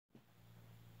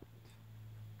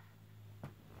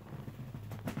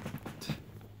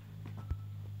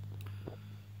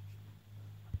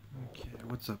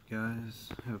What's up, guys?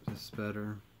 Hope this is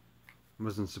better.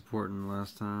 Wasn't supporting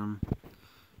last time.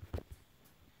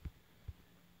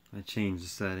 I changed the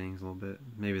settings a little bit.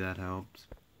 Maybe that helps.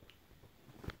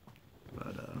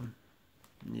 But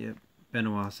yep. Been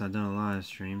a while since I've done a live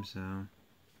stream, so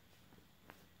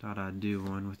thought I'd do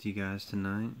one with you guys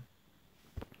tonight.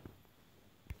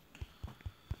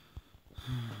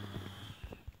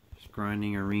 Just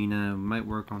grinding arena. Might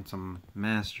work on some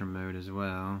master mode as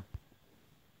well.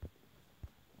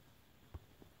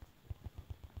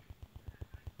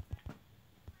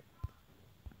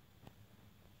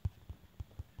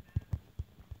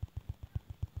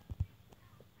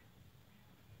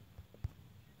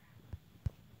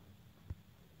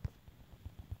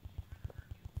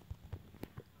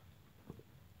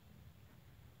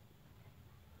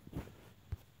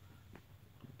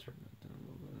 Turn that down a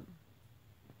little bit.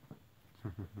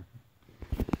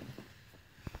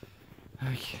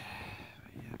 Okay.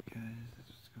 But yeah, guys, that's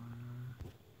what's going on.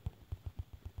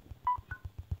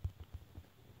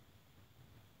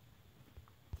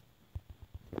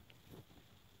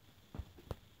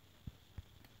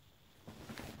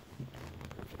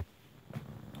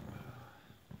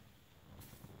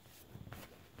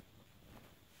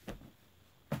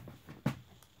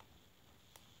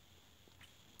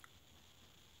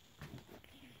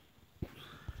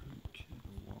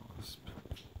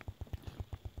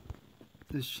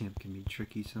 This champ can be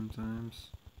tricky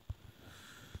sometimes.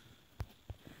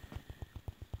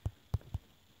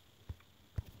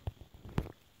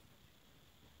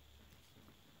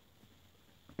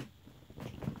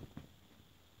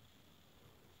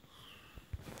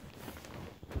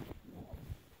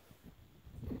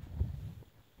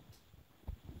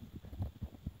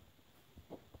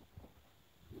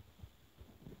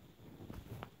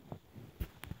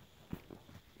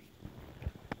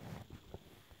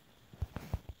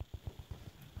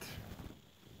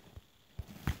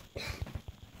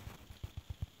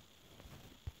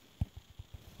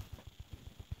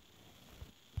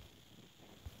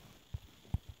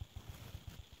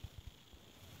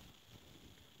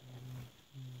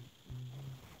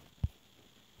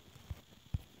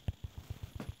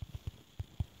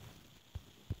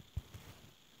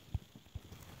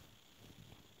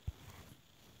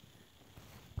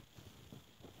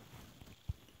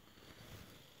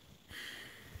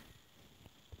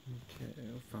 Okay,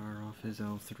 I'll fire off his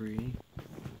L3.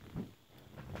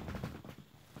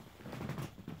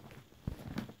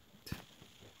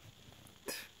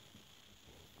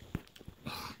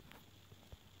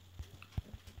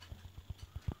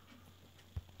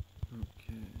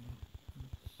 Okay,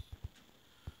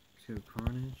 let's go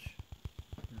Carnage.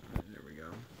 Alright, there we go.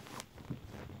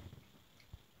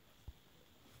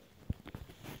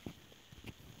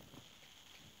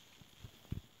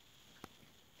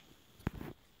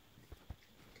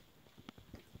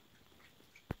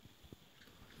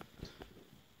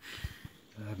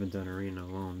 I haven't done arena in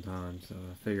a long time, so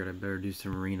I figured I better do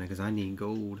some arena because I need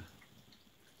gold.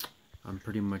 I'm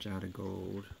pretty much out of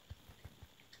gold.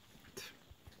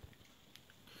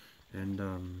 And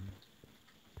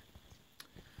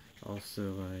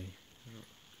also I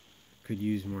could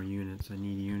use more units. I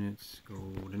need units,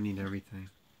 gold, I need everything.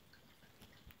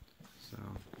 So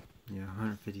yeah,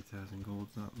 150,000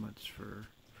 gold's not much for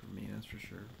me, that's for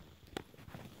sure.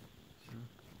 So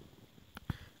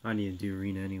I need to do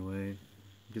arena anyway.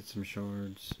 Get some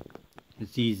shards.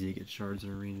 It's easy to get shards in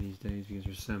arena these days because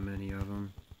there's so many of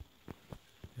them.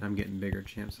 And I'm getting bigger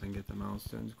champs so I can get the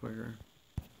milestones quicker.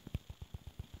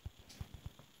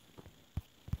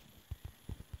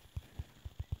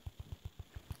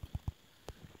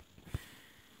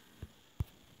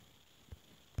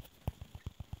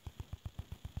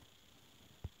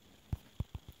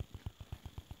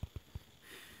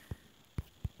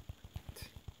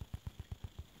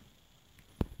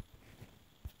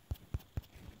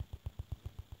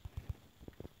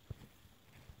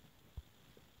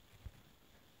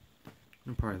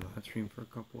 I'll probably live stream for a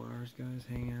couple hours, guys.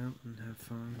 Hang out and have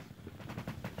fun.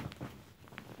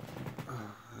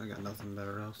 I got nothing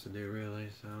better else to do, really,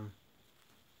 so.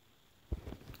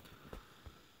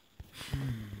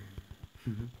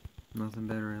 Nothing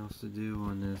better else to do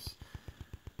on this.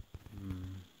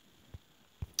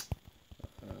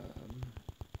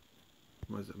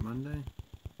 Was it Monday?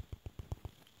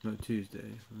 No,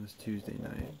 Tuesday. On this Tuesday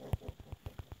night.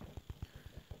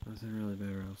 Nothing really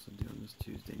better else to do on this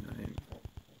Tuesday night.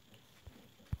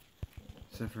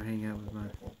 Except for hang out with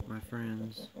my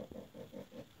friends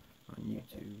on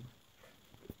YouTube.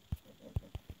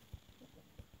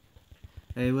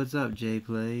 Hey, what's up, Jay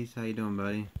Plays? How you doing,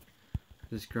 buddy?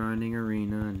 Just grinding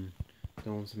arena and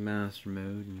doing some master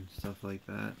mode and stuff like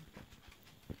that.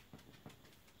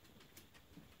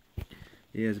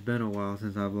 Yeah, it's been a while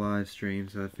since I've live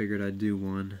streamed, so I figured I'd do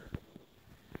one.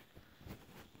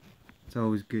 It's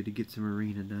always good to get some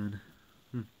arena done.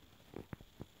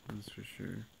 That's for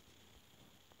sure.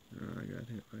 Oh, I got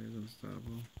hit by his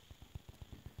unstoppable.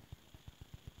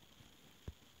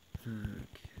 Okay.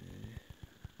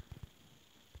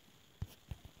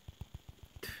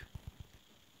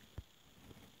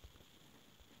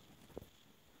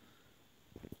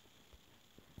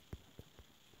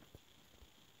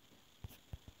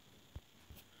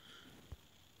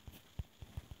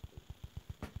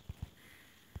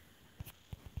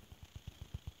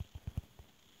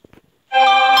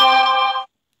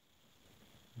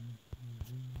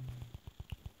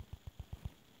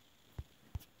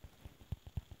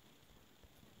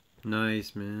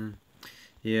 Nice, man.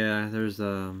 Yeah, there's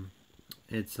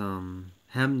it's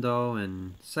Hemdall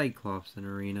and Cyclops in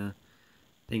arena.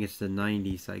 I think it's the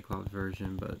 90 Cyclops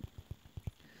version, but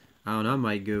I don't know, I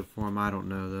might go for him. I don't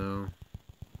know though.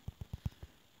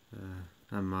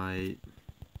 I might.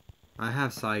 I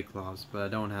have Cyclops, but I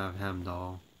don't have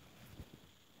Hemdall.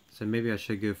 So maybe I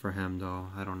should go for Hemdall.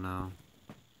 I don't know.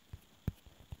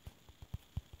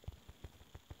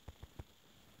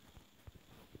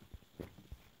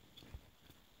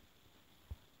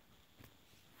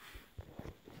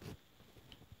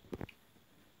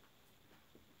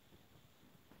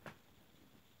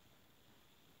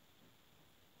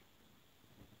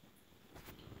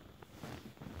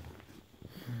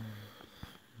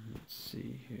 Let's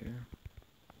see here.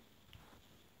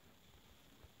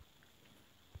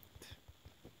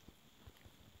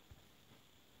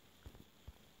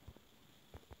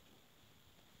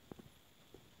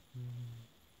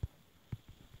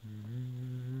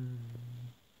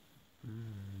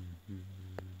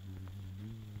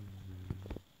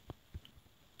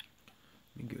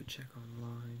 Let me go check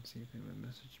online, see if anyone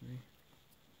messaged me.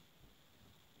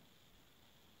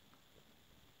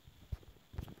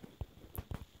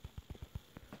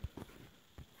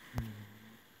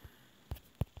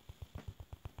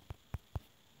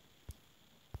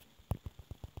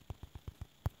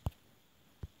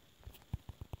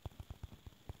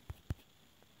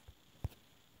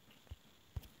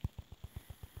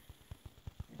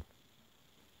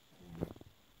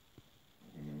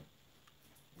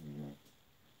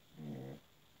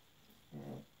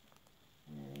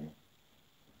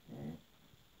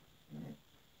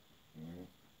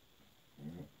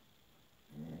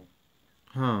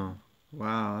 Huh.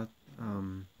 Wow.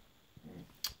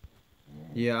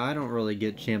 Yeah, I don't really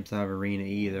get champs out of arena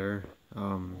either.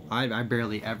 I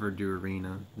barely ever do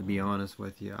arena, to be honest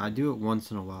with you. I do it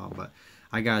once in a while, but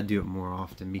I gotta do it more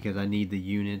often because I need the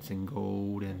units and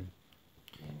gold and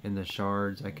the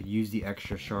shards. I could use the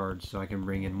extra shards so I can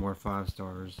bring in more 5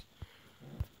 stars.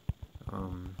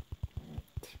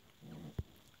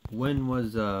 When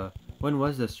was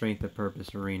the Strength of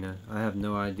Purpose arena? I have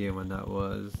no idea when that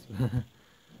was.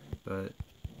 But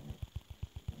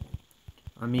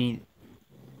I mean,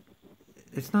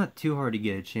 it's not too hard to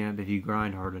get a champ if you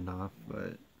grind hard enough,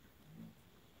 but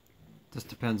just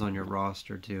depends on your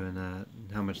roster too and that,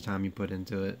 and how much time you put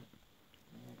into it.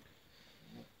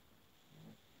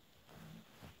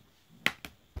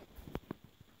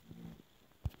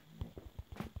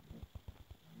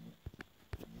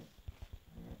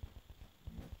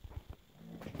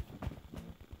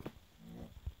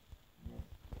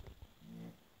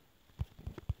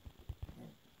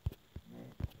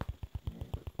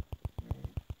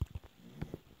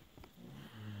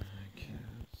 Okay,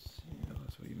 let's see. Oh,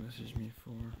 that's what you messaged me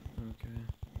for. Okay.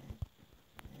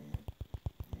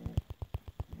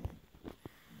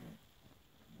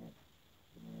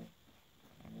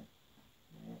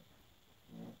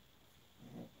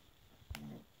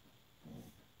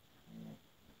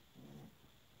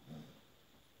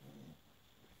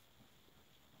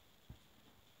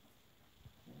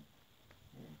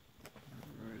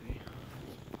 Alrighty.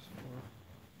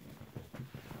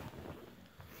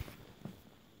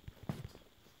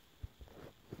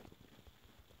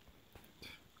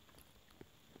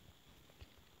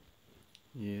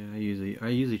 Yeah, I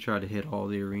usually try to hit all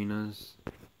the arenas,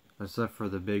 except for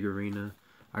the big arena.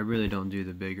 I really don't do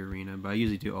the big arena, but I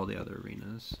usually do all the other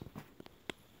arenas.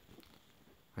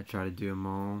 I try to do them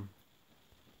all.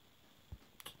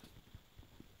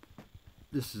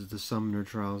 This is the Summoner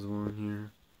Trials one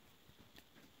here.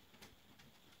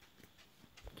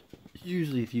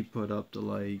 Usually if you put up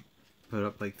like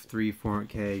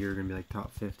 300-400k, you're gonna be like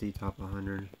top 50, top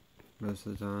 100 most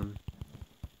of the time.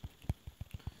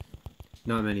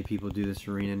 Not many people do this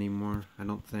arena anymore, I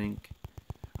don't think.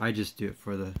 I just do it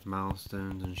for the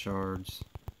milestones and shards.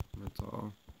 That's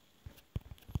all.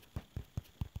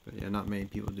 But yeah, not many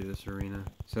people do this arena,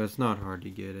 so it's not hard to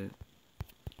get it.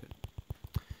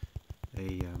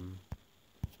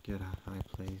 Get a high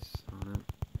place on it.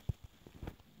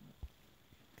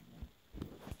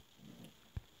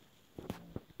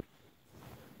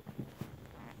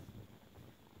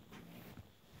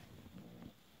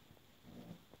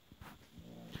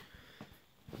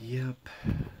 Yep.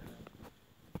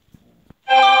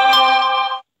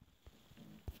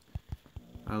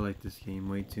 I like this game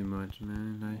way too much,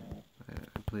 man.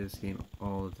 I play this game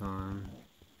all the time.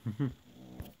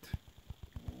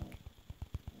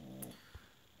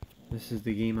 This is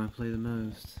the game I play the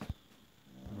most.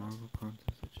 Marvel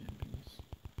Contest of Champions.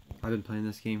 I've been playing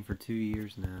this game for 2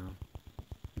 years now.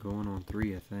 Going on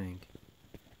 3, I think.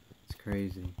 It's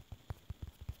crazy.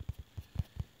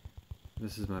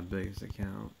 This is my biggest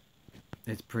account.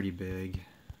 It's pretty big.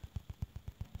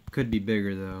 Could be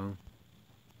bigger though.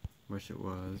 Wish it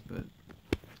was, but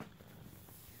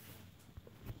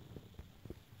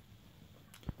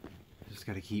just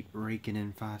gotta keep raking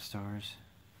in 5 stars.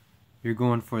 You're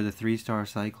going for the 3-star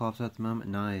Cyclops at the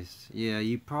moment? Nice. Yeah,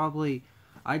 you probably,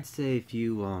 I'd say if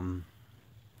you,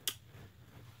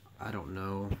 I don't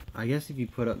know. I guess if you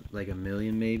put up like 1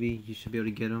 million maybe, you should be able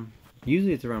to get him.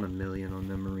 Usually it's around 1 million on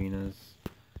them arenas.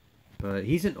 But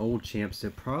he's an old champ,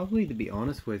 so probably, to be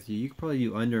honest with you, you could probably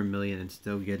do under 1 million and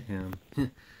still get him.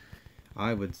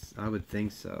 I would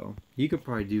think so. You could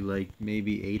probably do like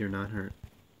maybe 800 or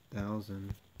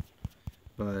 900,000.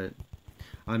 But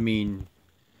I mean,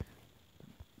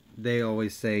 they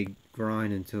always say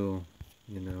grind until,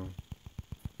 you know,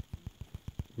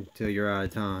 until you're out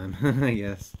of time, I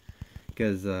guess,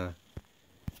 because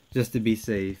just to be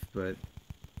safe. But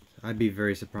I'd be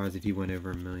very surprised if he went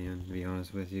over 1 million, to be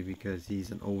honest with you, because he's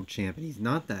an old champ and he's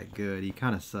not that good. He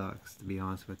kind of sucks, to be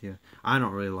honest with you. I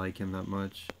don't really like him that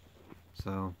much.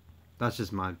 So, that's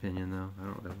just my opinion, though. I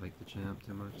don't really like the champ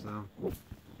too much, though.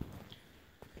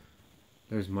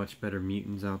 There's much better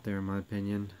mutants out there, in my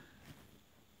opinion.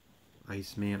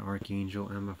 Iceman, Archangel,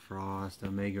 Emma Frost,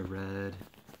 Omega Red.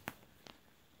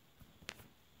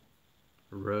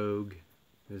 Rogue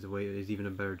is even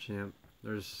a better champ.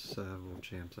 There's several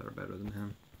champs that are better than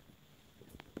him.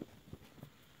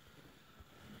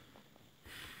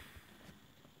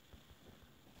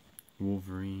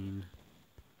 Wolverine.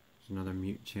 There's another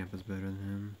mute champ that's better than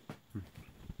him.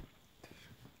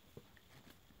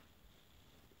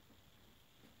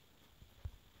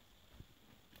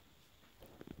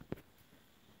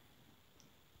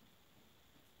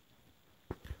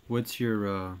 What's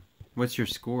your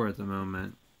score at the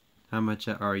moment? How much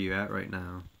are you at right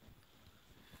now?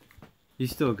 You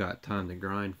still got time to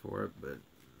grind for it, but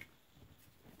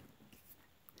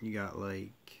you got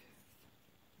like,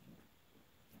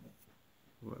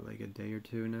 what, like a day or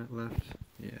 2 net left?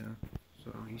 Yeah,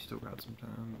 so you still got some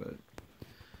time, but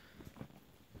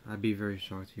I'd be very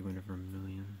shocked if you went over 1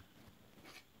 million.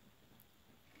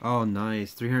 Oh,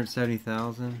 nice.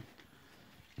 370,000?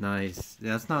 Nice.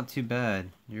 Yeah, that's not too bad.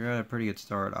 You're at a pretty good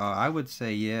start. I would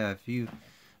say, yeah, if you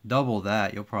double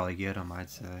that, you'll probably get him, I'd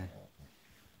say.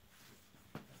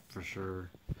 For sure.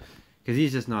 Because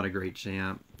he's just not a great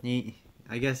champ.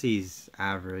 I guess he's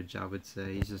average, I would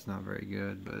say. He's just not very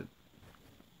good, but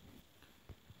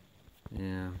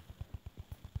yeah.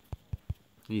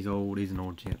 He's old. He's an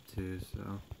old champ too,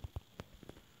 so.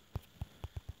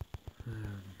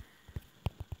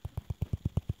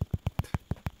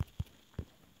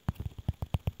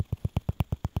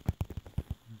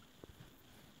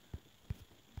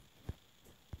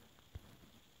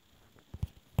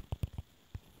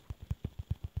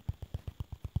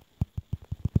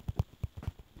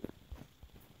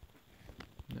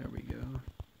 There we go.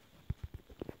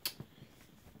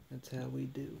 That's how we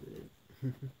do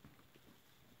it.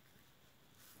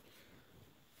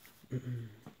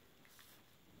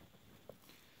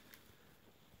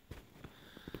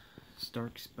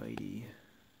 Stark Spidey.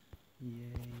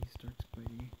 Yay, Stark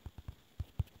Spidey.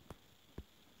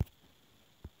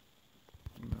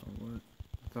 No, what?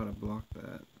 I thought I blocked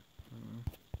that.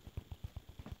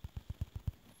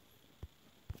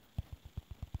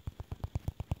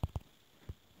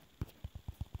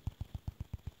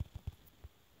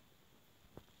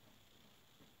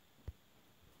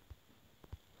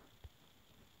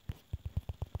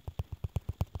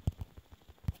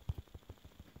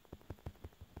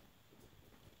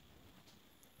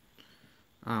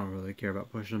 I don't really care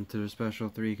about pushing them to the special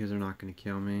 3 because they're not going to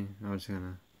kill me. I'm just going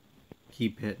to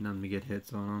keep hitting them to get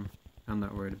hits on them. I'm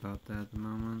not worried about that at the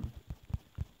moment.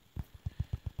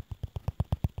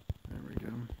 There we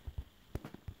go.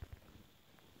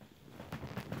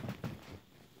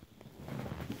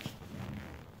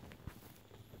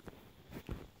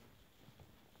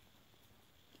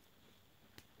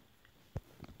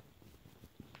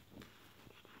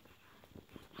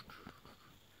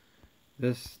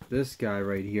 This guy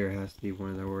right here has to be one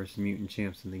of the worst mutant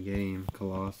champs in the game.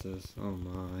 Colossus. Oh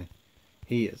my.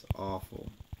 He is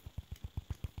awful.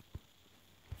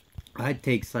 I'd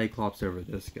take Cyclops over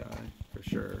this guy, for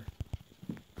sure.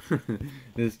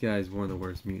 This guy's one of the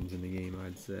worst mutants in the game,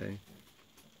 I'd say.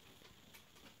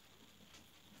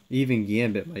 Even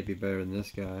Gambit might be better than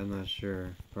this guy, I'm not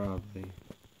sure. Probably.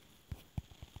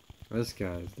 This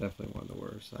guy is definitely one of the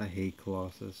worst. I hate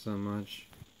Colossus so much.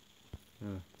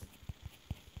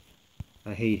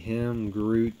 I hate him,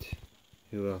 Groot.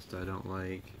 Who else do I don't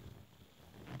like?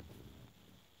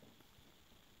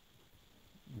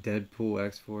 Deadpool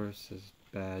X-Force is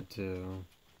bad too.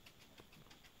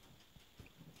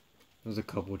 There's a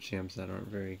couple champs that aren't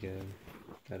very good.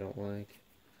 I don't like.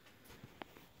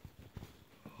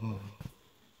 Oh.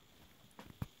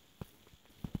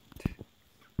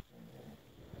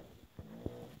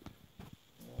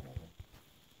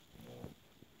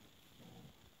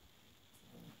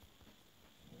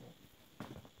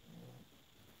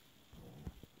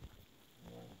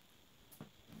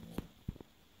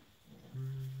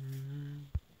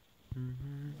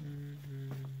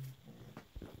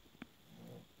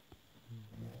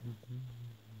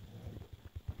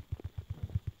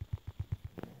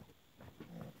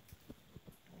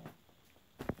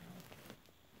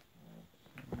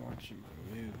 Watching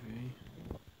my movie.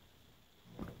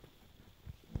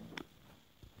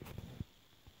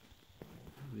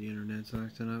 The internet's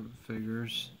acting up,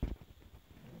 figures.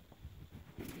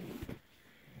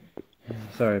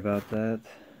 Sorry about that.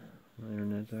 My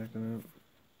internet's acting up.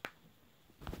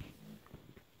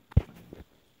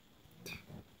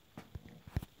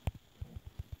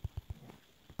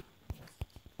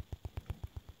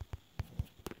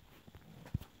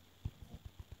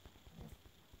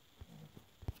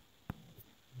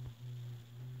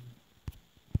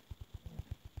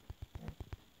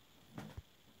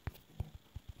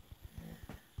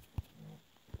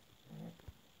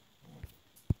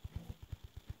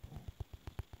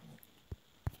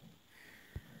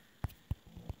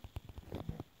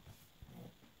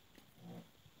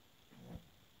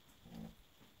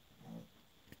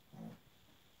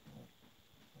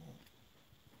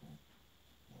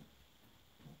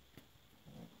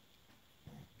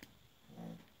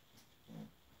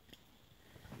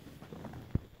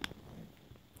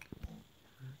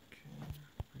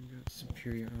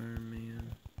 Superior Iron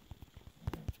Man.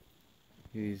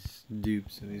 He's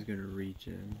duped, so he's gonna reach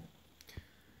in.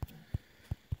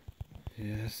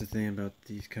 Yeah, that's the thing about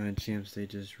these kind of champs, they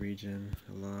just regen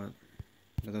a lot.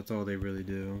 But that's all they really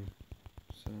do.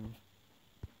 So,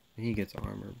 he gets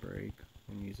armor break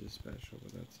when he uses special,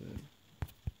 but that's it.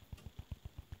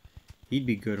 He'd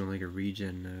be good on like a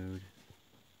regen node.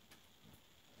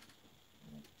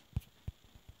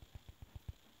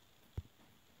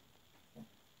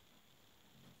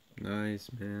 Nice,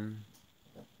 man.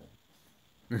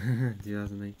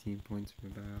 2018 points per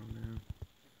battle now.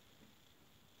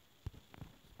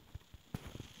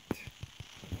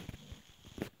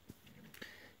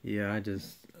 Yeah, I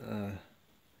just,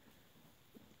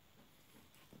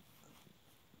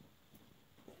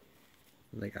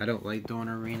 like, I don't like doing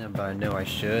arena, but I know I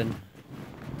should.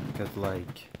 Because,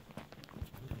 like,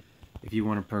 if you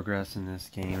want to progress in this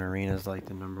game, arena is like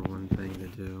the #1 thing to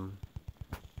do.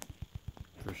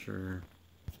 For sure.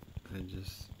 I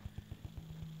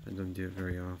don't do it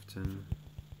very often.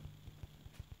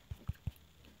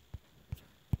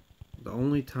 The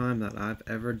only time that I've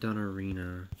ever done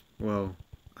arena, well,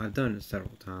 I've done it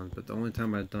several times, but the only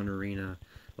time I've done arena,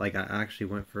 like I actually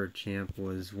went for a champ,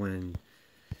 was when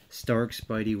Stark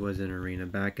Spidey was in arena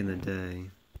back in the day.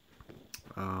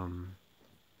 I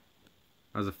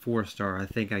was a 4-star, I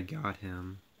think I got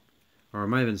him. Or it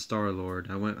might have been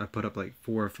Star-Lord. I put up like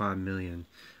 4 or 5 million.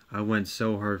 I went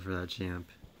so hard for that champ.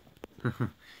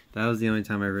 That was the only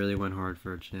time I really went hard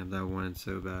for a champ that I wanted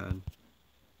so bad.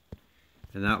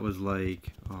 And that was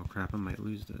like, oh crap, I might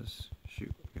lose this.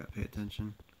 Shoot, gotta pay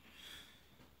attention.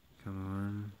 Come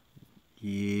on.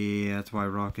 Yeah, that's why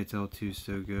Rocket's L2 is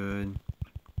so good.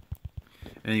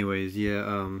 Anyways,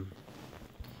 yeah,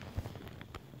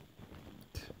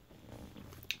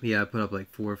 yeah, I put up like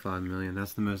 4 or 5 million.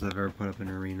 That's the most I've ever put up in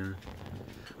arena.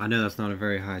 I know that's not a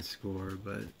very high score,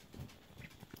 but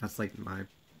that's like my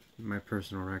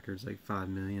personal record's like 5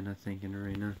 million, I think, in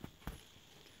arena.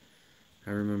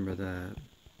 I remember that.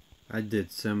 I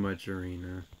did so much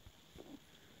arena.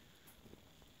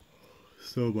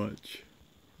 So much.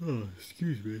 Oh,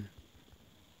 excuse me.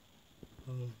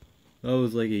 That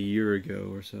was like a year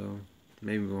ago or so.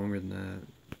 Maybe longer than that.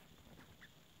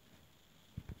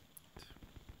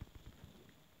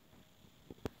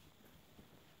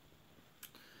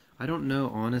 I don't know,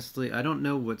 honestly. I don't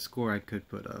know what score I could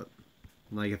put up.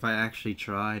 Like, if I actually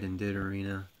tried and did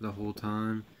arena the whole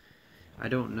time, I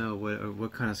don't know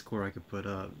what kind of score I could put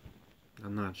up.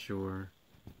 I'm not sure.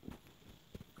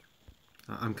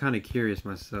 I'm kind of curious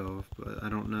myself, but I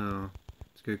don't know.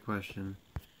 It's a good question.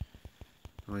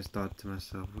 I always thought to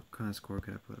myself, what kind of score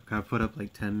could I put up? Could I put up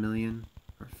like 10 million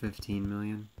or 15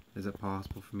 million? Is it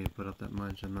possible for me to put up that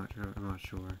much? I'm not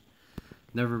sure.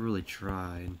 Never really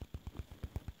tried.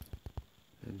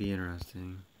 It'd be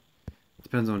interesting.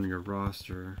 Depends on your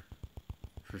roster,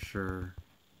 for sure.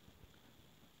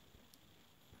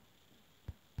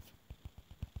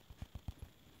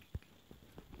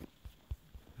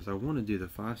 Because I want to do the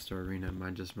 5-star arena,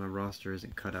 my roster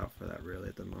isn't cut out for that really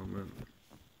at the moment.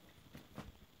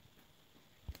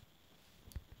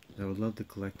 I would love to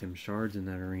collect them shards in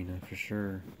that arena for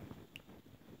sure.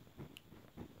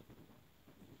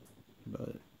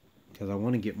 But because I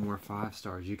want to get more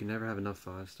 5-stars. You can never have enough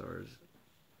 5-stars.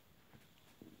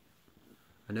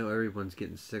 I know everyone's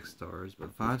getting 6 stars,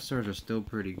 but 5 stars are still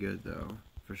pretty good though,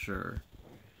 for sure.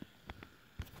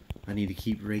 I need to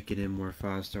keep raking in more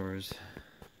 5 stars.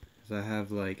 Because I have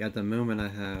like, at the moment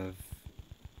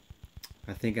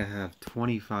I think I have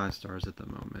 25 stars at the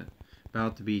moment.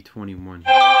 About to be 21.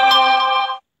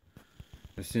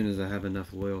 As soon as I have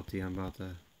enough loyalty, I'm about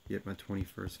to get my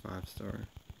 21st 5-star.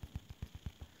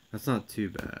 That's not too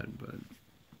bad, but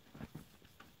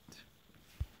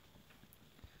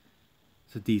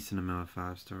it's a decent amount of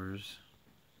 5 stars.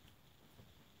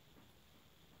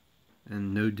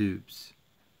 And no dupes.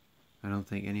 I don't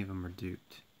think any of them are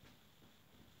duped.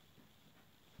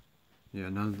 Yeah,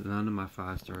 none of my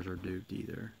 5 stars are duped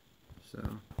either.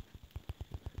 So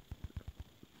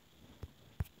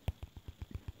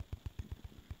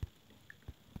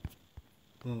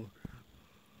oh,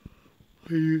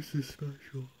 I use this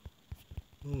special.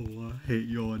 Oh, I hate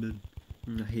yawning.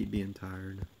 I hate being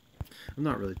tired. I'm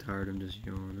not really tired, I'm just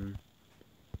yawning.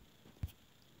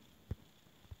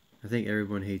 I think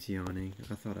everyone hates yawning.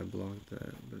 I thought I blocked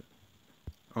that, but...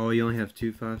 Oh, you only have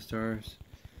 2 5 stars?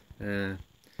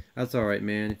 That's alright,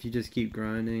 man. If you just keep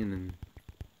grinding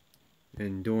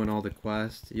and doing all the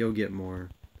quests, you'll get more.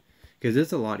 Because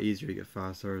it's a lot easier to get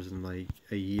 5 stars than like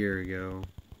a year ago.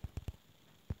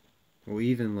 Well,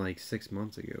 even like 6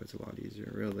 months ago, it's a lot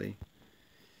easier, really.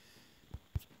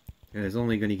 And it's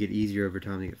only going to get easier over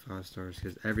time to get 5 stars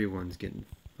because everyone's getting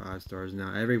 5 stars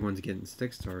now. Everyone's getting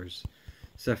 6 stars,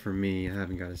 except for me. I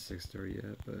haven't got a 6 star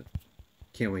yet, but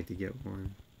can't wait to get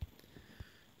one.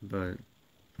 But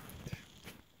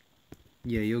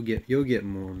yeah, you'll get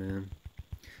more, man.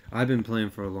 I've been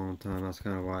playing for a long time. That's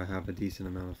kind of why I have a decent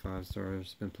amount of 5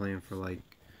 stars. Been playing for like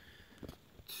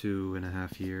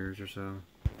 2.5 years or so.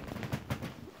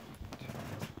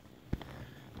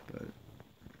 But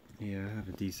yeah, I have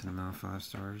a decent amount of 5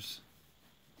 stars.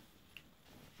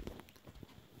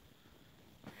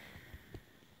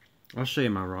 I'll show you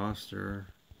my roster.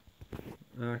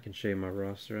 I can show you my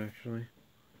roster actually.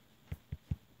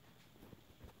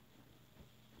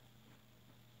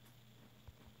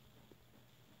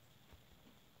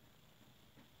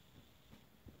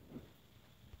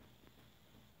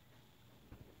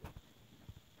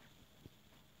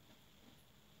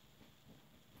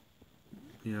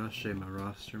 Yeah, I'll show you my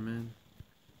roster, man.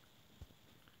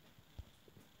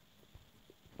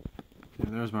 Yeah,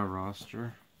 there's my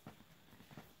roster.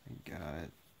 I got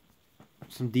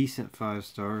some decent 5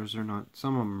 stars. They're not,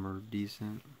 some of them are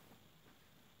decent.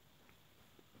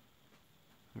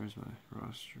 There's my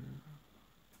roster.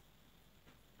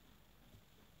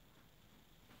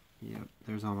 Yep,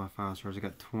 there's all my 5 stars. I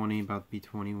got 20, about to be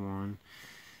 21.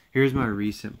 Here's my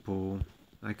recent pull.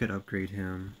 I could upgrade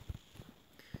him.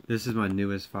 This is my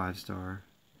newest 5 star.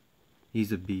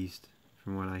 He's a beast,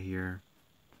 from what I hear.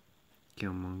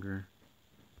 Killmonger.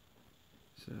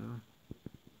 So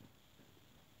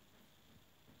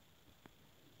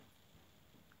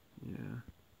yeah,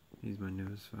 he's my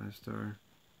newest 5 star.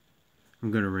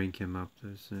 I'm gonna rank him up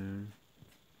though soon.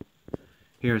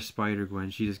 Here's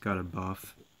Spider-Gwen. She just got a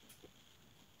buff.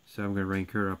 So I'm gonna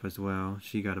rank her up as well.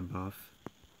 She got a buff.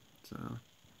 So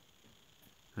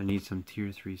I need some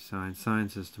tier 3 science.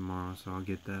 Science is tomorrow, so I'll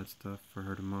get that stuff for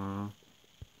her tomorrow.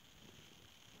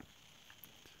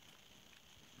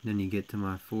 Then you get to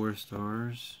my 4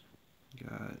 stars.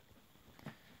 Got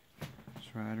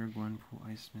Strider, Gwenpool,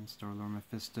 Iceman, Star-Lord,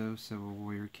 Mephisto, Civil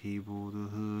Warrior, Cable, The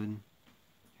Hood,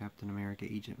 Captain America,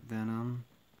 Agent Venom.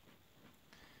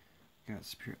 Got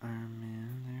Spirit Iron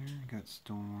Man there. Got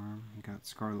Storm. Got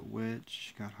Scarlet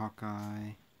Witch. Got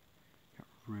Hawkeye. Got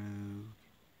Rogue.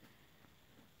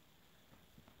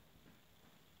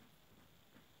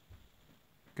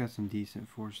 Got some decent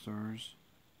 4 stars.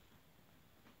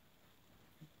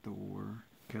 Thor.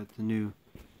 Got the new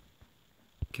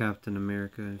Captain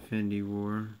America Infinity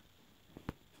War.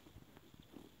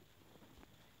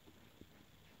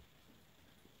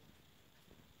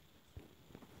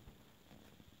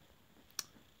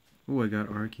 Oh, I got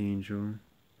Archangel.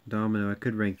 Domino, I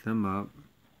could rank them up.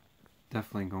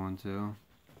 Definitely going to.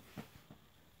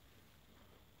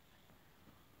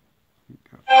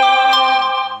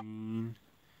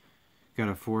 Got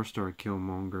a 4-star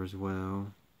Killmonger as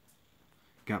well.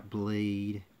 Got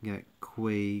Blade. Got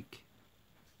Quake.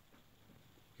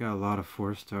 Got a lot of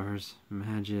 4 stars.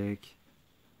 Magic.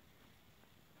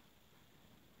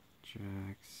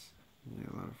 Jax. Yeah,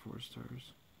 a lot of 4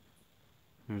 stars.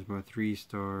 There's my 3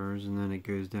 stars, and then it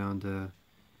goes down to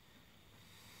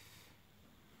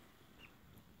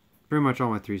pretty much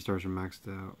all my 3 stars are maxed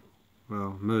out.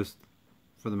 Well,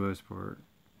 for the most part.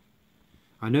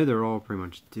 I know they're all pretty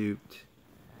much duped.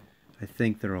 I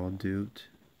think they're all duped.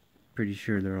 Pretty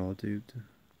sure they're all duped.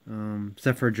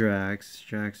 Except for Drax.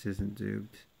 Drax isn't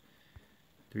duped.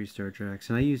 3-star Drax.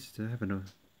 And I used to have no,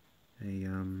 I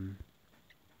don't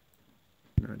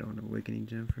want an awakening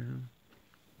gem for him.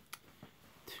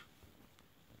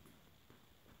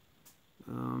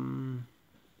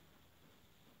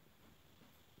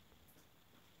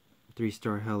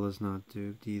 3-star Hela's not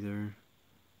duped either.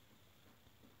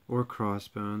 Or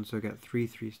Crossbones. So I got 3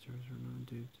 3-stars are not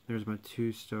duped. There's my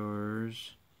 2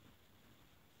 stars.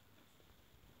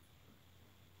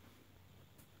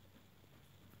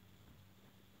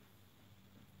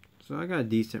 So I got a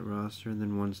decent roster, and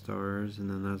then 1 stars, and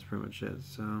then that's pretty much it.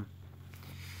 So,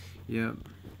 yep,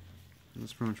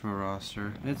 that's pretty much my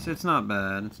roster. It's not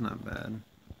bad. It's not bad.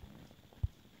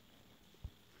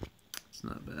 It's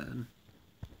not bad.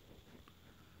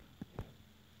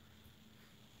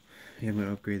 Yeah, I'm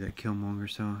gonna upgrade that Killmonger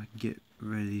so I can get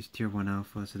rid of these tier 1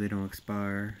 alphas so they don't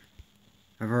expire.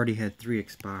 I've already had 3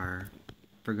 expire.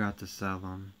 Forgot to sell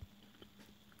them.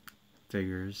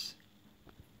 Figures.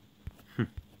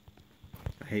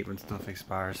 I hate when stuff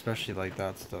expires, especially like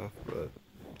that stuff, but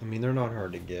I mean they're not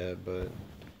hard to get, but I'm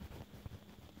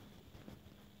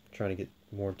trying to get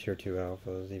more tier 2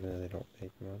 alphas even though they don't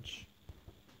make much.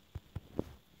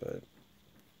 But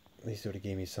at least it would have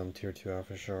gave me some tier 2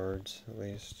 alpha shards, at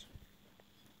least.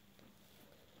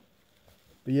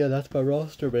 But yeah, that's my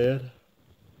roster, man.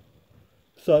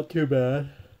 It's not too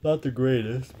bad. Not the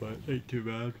greatest, but ain't too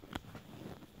bad.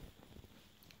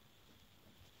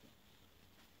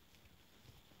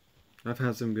 I've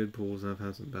had some good pulls, I've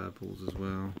had some bad pulls as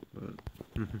well, but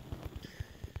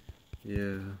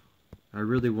yeah. I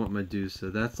really want Medusa.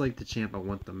 That's like the champ I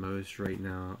want the most right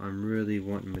now. I'm really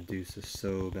wanting Medusa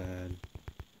so bad.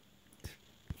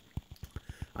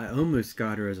 I almost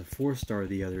got her as a 4-star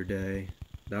the other day.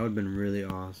 That would have been really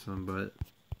awesome, but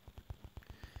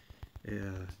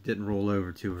yeah, didn't roll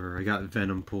over to her. I got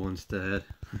Venom Pool instead.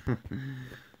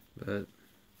 But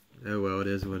oh well, it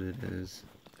is what it is.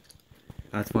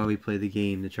 That's why we play the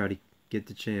game, to try to get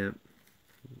the champ.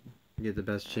 Get the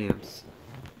best champs.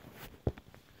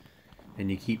 And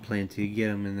you keep playing till you get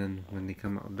them, and then when they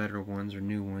come out with better ones or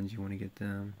new ones, you want to get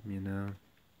them, you know.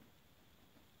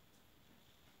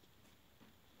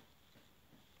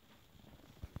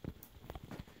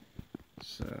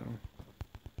 So,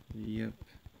 yep.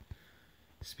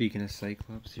 Speaking of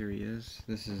Cyclops, here he is.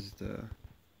 This is the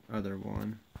other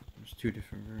one. There's 2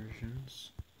 different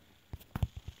versions.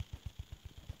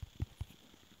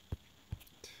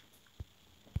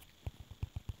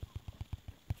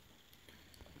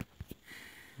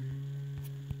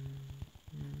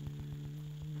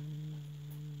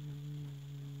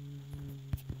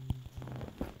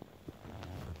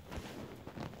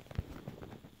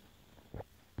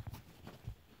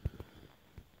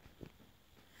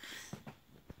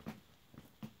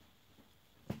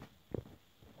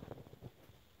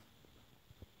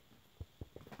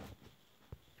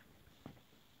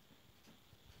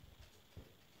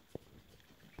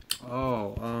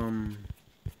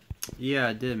 Yeah,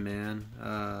 I did, man.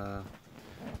 Are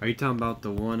you talking about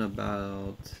the one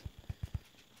about,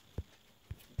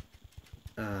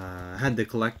 had the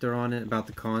collector on it, about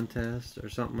the contest or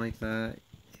something like that?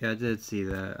 Yeah, I did see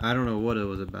that. I don't know what it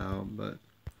was about, but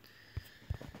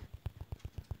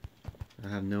I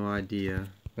have no idea.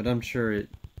 But I'm sure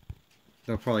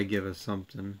they'll probably give us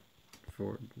something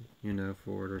for it, you know,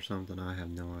 for it or something. I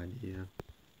have no idea.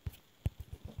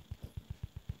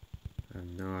 I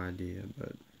have no idea,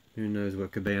 but who knows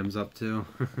what Kabam's up to.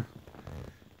 I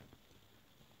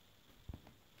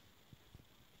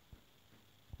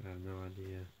have no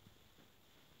idea.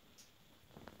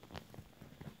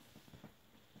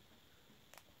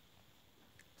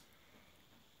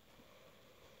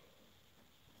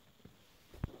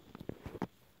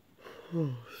 Oh,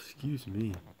 excuse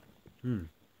me. It's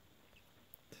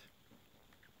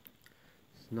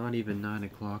not even 9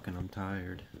 o'clock and I'm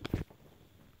tired.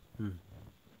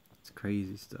 It's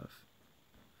crazy stuff.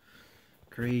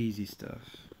 Crazy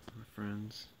stuff, my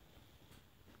friends.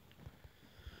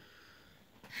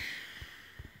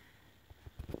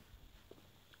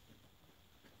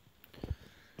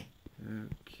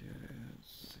 Okay,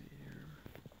 let's see here.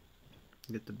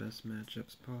 Get the best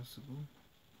matchups possible.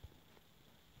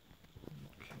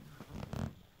 Okay.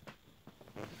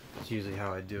 That's usually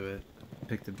how I do it.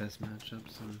 Pick the best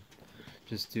matchups and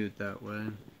just do it that way.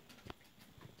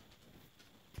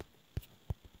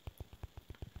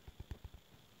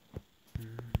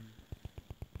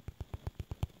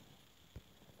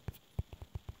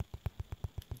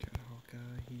 Got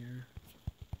Hawkeye here.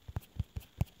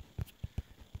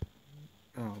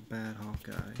 Oh, bad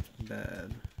Hawkeye.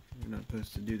 Bad. You're not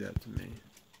supposed to do that to me.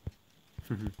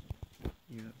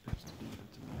 You're not supposed to do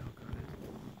that to me, Hawkeye.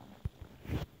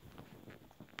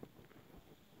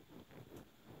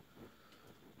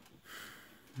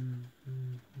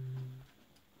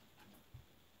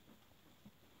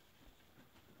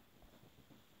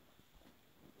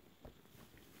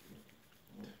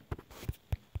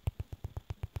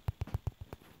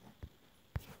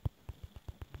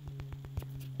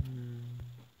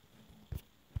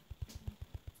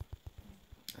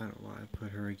 I don't know why I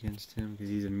put her against him, because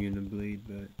he's immune to bleed,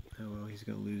 but oh well, he's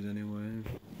gonna lose anyway.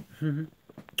 Oh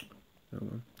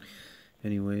well.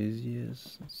 Anyways,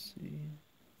 yes, let's see.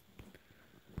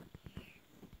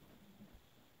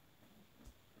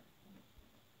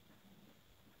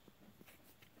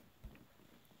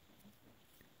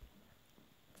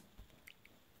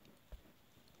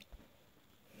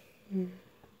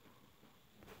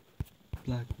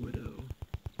 Black Widow.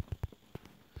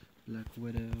 Black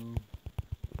Widow.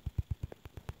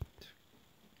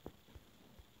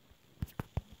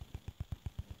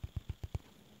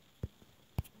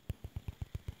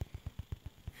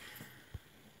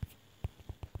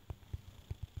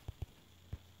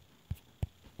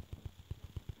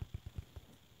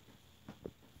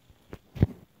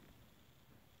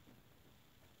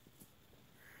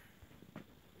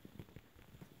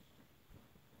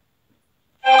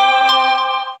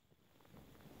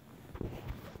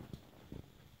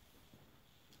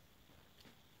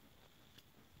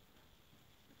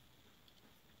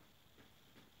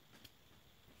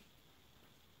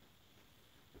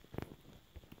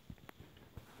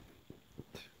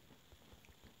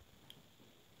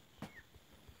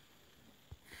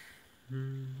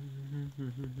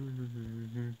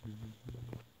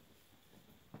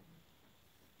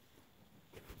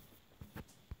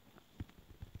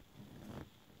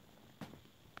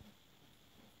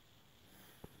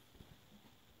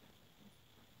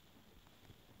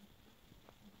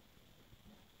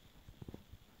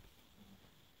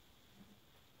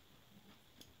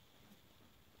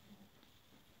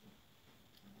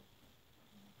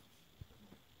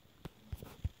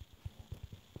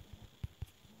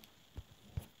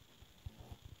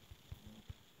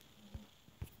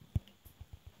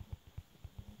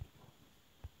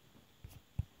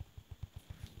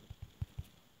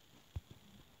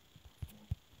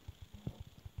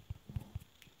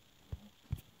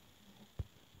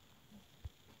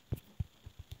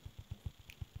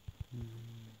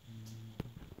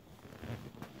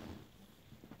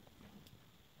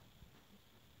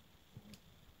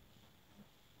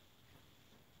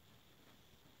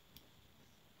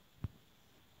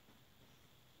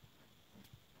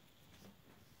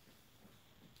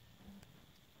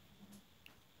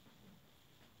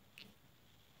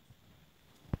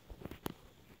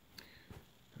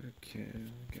 Okay,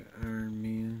 we got Iron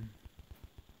Man.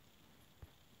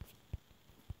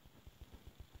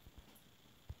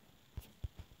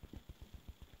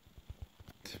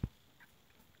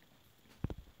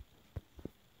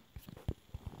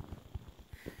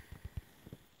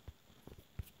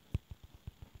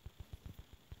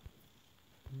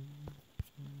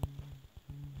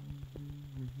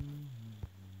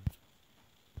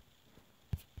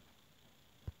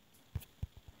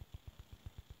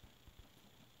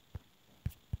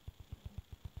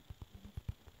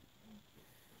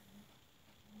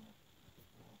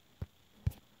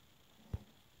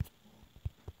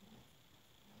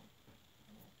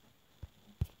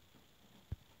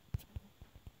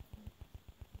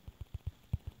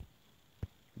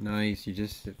 Nice, you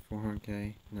just hit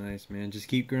 400k. Nice, man. Just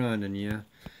keep grinding, yeah.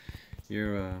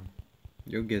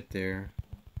 You'll get there.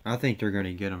 I think they're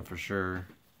gonna get them for sure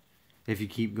if you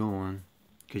keep going,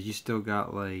 cause you still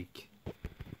got like,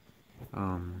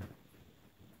 over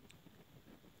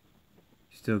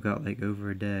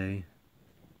a day.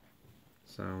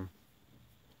 So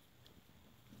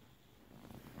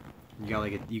you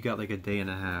got like a day and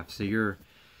a half. So you're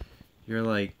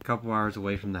like a couple hours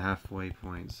away from the halfway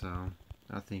point. So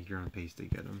I think you're on pace to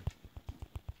get them.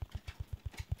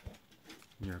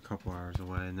 You're a couple hours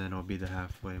away, and then it'll be the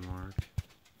halfway mark.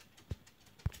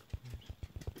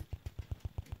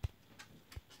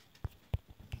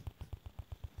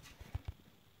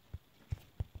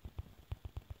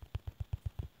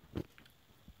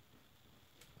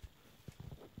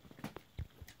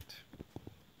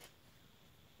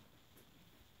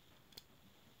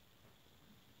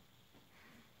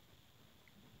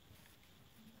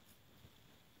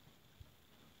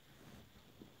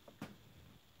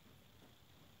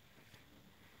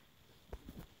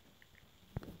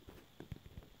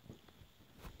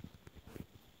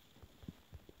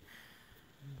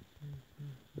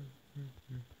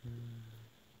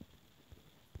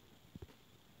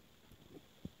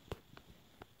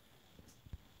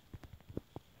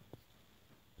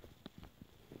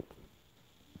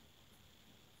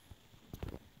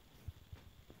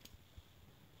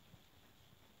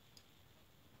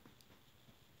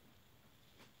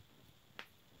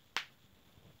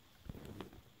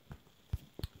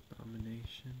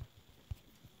 Domination.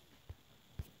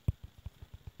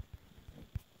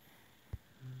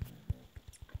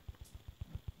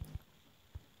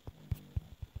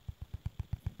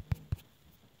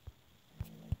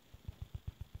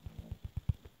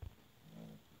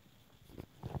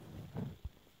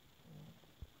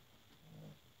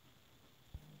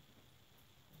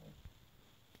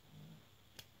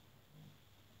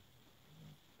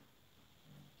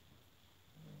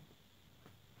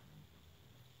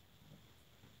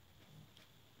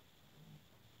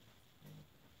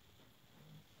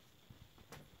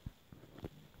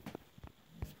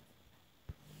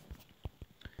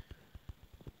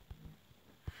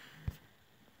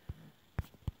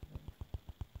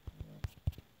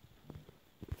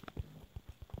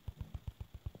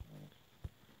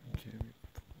 Okay.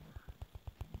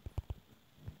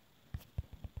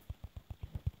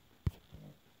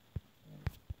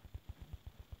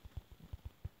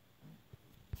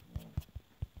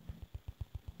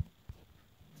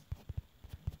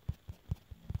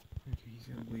 Okay, he's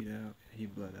gonna bleed out. He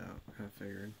bled out. I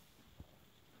figured.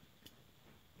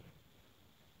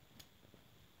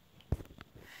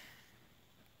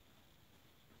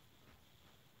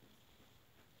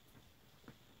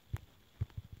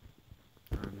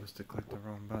 I must have clicked the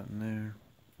wrong button there.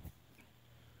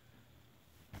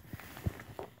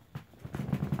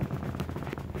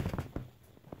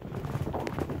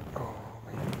 Oh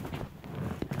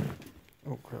man.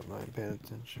 Oh crap, I ain't paying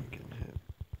attention, getting hit.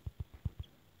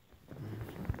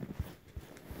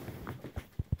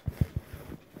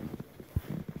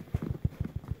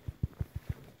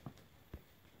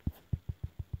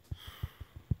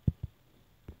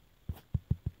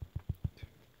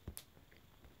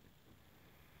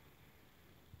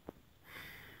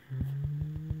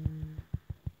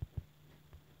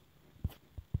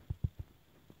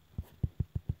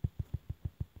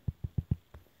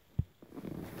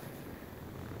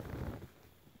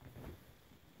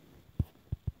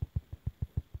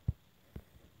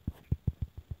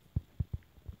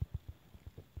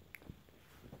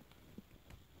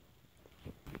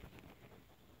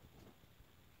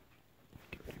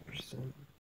 %.